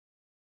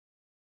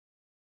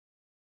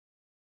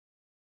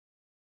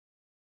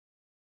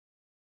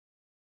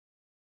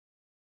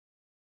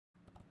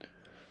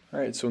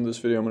Alright, so in this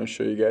video I'm going to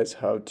show you guys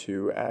how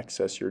to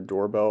access your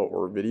doorbell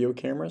or video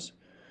cameras.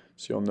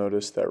 So you'll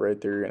notice that right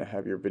there you're going to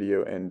have your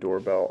video and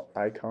doorbell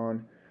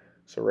icon.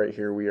 So right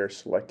here we are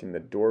selecting the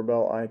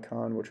doorbell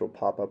icon, which will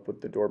pop up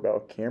with the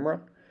doorbell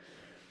camera.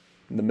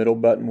 The middle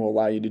button will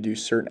allow you to do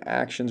certain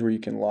actions where you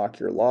can lock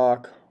your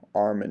lock,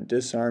 arm and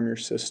disarm your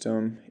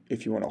system.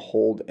 If you want to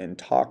hold and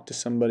talk to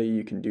somebody,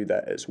 you can do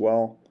that as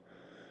well.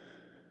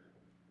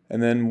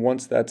 And then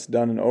once that's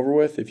done and over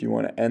with, if you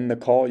want to end the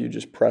call, you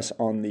just press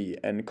on the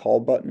end call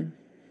button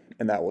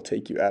and that will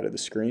take you out of the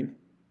screen.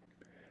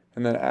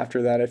 And then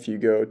after that, if you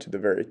go to the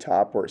very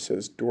top where it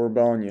says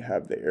doorbell and you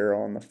have the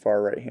arrow on the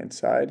far right hand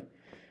side,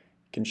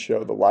 you can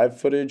show the live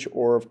footage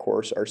or of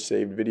course our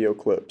saved video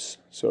clips.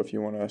 So if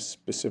you want to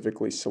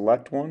specifically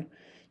select one,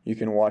 you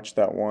can watch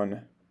that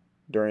one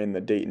during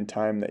the date and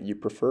time that you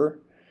prefer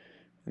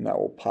and that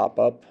will pop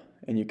up.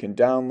 And you can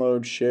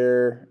download,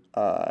 share,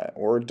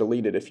 or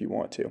delete it if you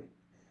want to.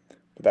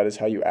 But that is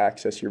how you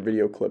access your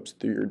video clips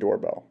through your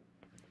doorbell.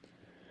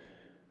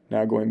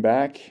 Now going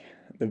back,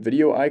 the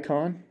video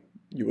icon,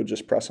 you will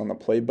just press on the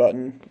play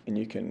button and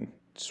you can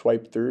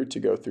swipe through to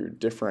go through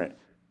different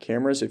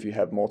cameras if you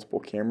have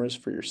multiple cameras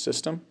for your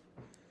system.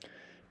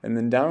 And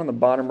then down on the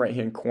bottom right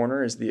hand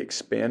corner is the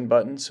expand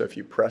button. So if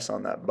you press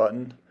on that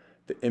button,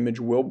 the image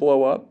will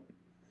blow up.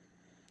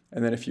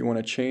 And then if you want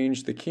to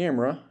change the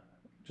camera,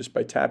 just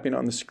by tapping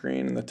on the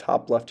screen in the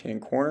top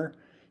left-hand corner,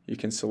 you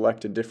can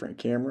select a different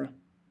camera,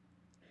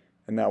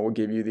 and that will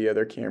give you the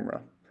other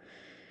camera.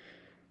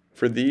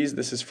 For these,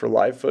 this is for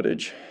live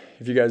footage.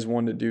 If you guys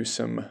want to do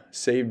some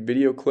saved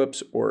video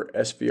clips or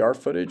SVR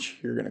footage,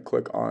 you're going to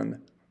click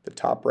on the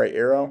top right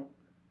arrow.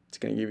 It's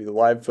going to give you the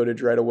live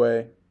footage right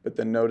away, but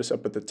then notice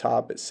up at the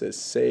top it says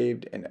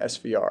saved and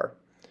SVR.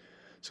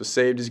 So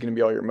saved is going to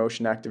be all your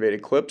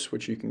motion-activated clips,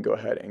 which you can go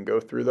ahead and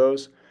go through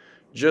those.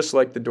 Just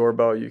like the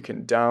doorbell, you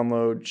can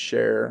download,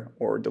 share,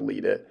 or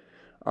delete it.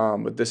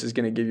 But this is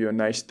going to give you a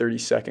nice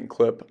 30-second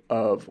clip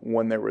of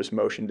when there was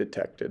motion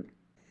detected.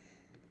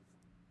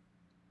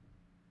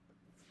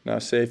 Now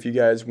say if you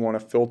guys want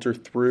to filter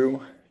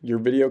through your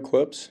video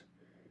clips,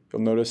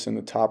 you'll notice in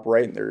the top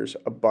right there's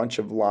a bunch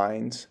of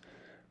lines.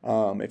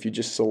 If you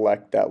just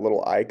select that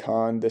little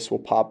icon, this will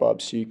pop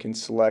up so you can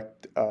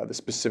select the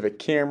specific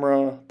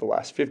camera, the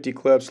last 50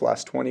 clips,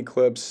 last 20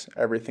 clips,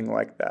 everything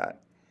like that.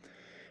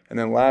 And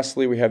then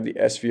lastly, we have the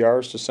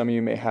SVR. So some of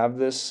you may have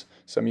this,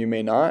 some of you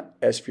may not.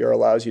 SVR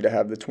allows you to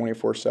have the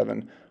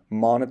 24/7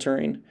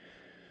 monitoring.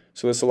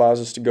 So this allows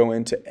us to go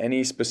into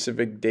any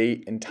specific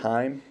date and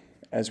time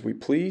as we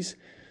please.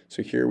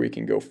 So here we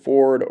can go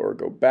forward or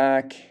go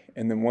back.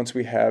 And then once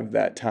we have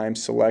that time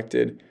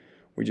selected,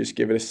 we just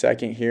give it a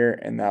second here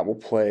and that will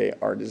play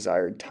our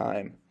desired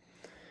time.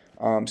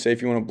 Say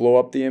if you want to blow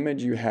up the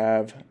image, you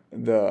have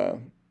the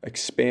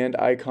expand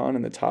icon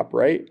in the top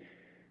right.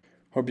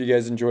 Hope you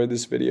guys enjoyed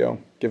this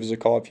video. Give us a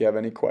call if you have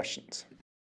any questions.